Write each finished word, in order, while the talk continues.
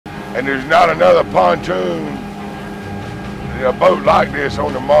And there's not another pontoon, a boat like this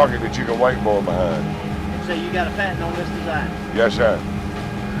on the market that you can wakeboard behind. So you got a patent on this design? Yes, sir.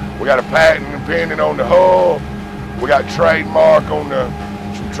 We got a patent pending on the hull. We got trademark on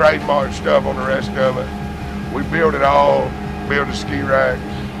some trademark stuff on the rest of it. We build it all, build the ski racks.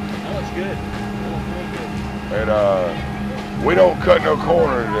 That looks good. That looks really good. And we don't cut no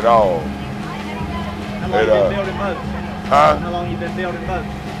corners at all. How long you been building boats? Huh? How long you been building boats?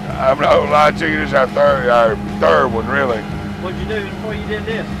 I'm not gonna lie to you, this is our third one, really. What'd you do before you did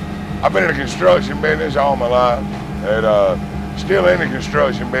this? I've been in the construction business all my life, and still in the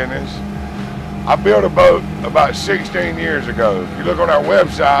construction business. I built a boat about 16 years ago. If you look on our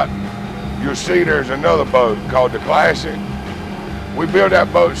website, you'll see there's another boat called the Classic. We built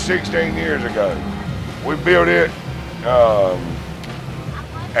that boat 16 years ago. We built it,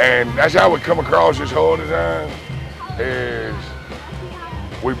 and that's how we come across this whole design, is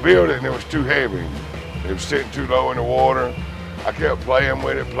we built it and it was too heavy. It was sitting too low in the water. I kept playing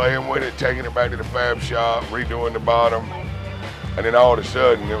with it, taking it back to the fab shop, redoing the bottom. And then all of a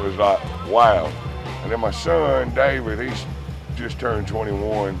sudden it was like, wow. And then my son, David, he's just turned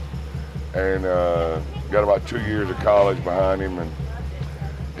 21 and got about 2 years of college behind him. And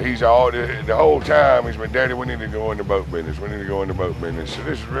he's the whole time he's been, Daddy, we need to go in the boat business. We need to go in the boat business. So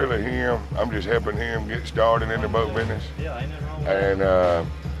this is really him. I'm just helping him get started in the boat business. Yeah, ain't nothing wrong with that. And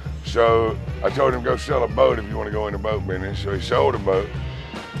so I told him, go sell a boat if you want to go in the boat business. So he sold a boat.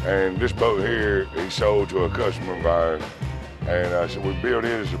 And this boat here, he sold to a customer of ours. And so we built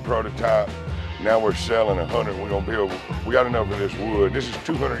it as a prototype. Now we're selling 100. We're gonna build, we got enough of this wood. This is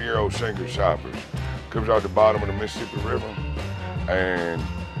 200-year-old sinker cypress. Comes out the bottom of the Mississippi River. And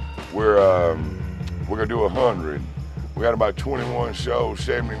we're gonna do 100. We got about 21 sold,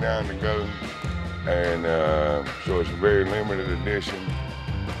 79 to go. And so it's a very limited edition.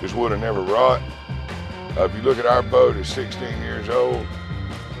 This wood will never rot. If you look at our boat, it's 16 years old.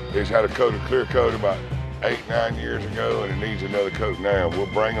 It's had a coat of clear coat about 8, 9 years ago, and it needs another coat now. We'll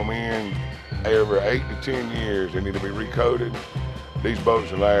bring them in every 8 to 10 years. They need to be recoated. These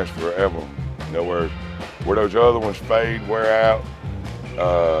boats will last forever. In other words, where those other ones fade, wear out,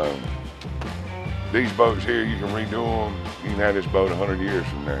 these boats here, you can redo them. You can have this boat 100 years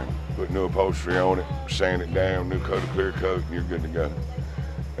from now. Put new upholstery on it, sand it down, new coat of clear coat, and you're good to go.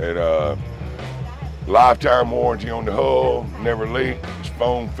 And lifetime warranty on the hull, never leak. It's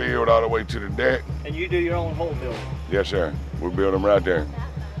foam filled all the way to the deck. And you do your own hull building? Yes, sir. We build them right there.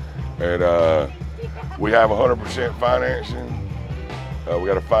 And we have 100% financing. We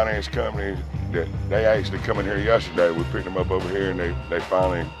got a finance company that they actually come in here yesterday. We picked them up over here, and they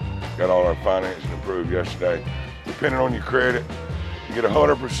finally got all our financing approved yesterday. Depending on your credit, you get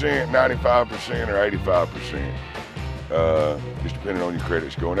 100%, 95%, or 85%. Just depending on your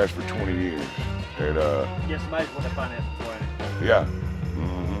credit score, and that's for 20 years. And yes, somebody's want to finance it for you. yeah.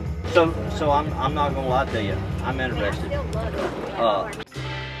 So I'm not gonna lie to you. I'm interested.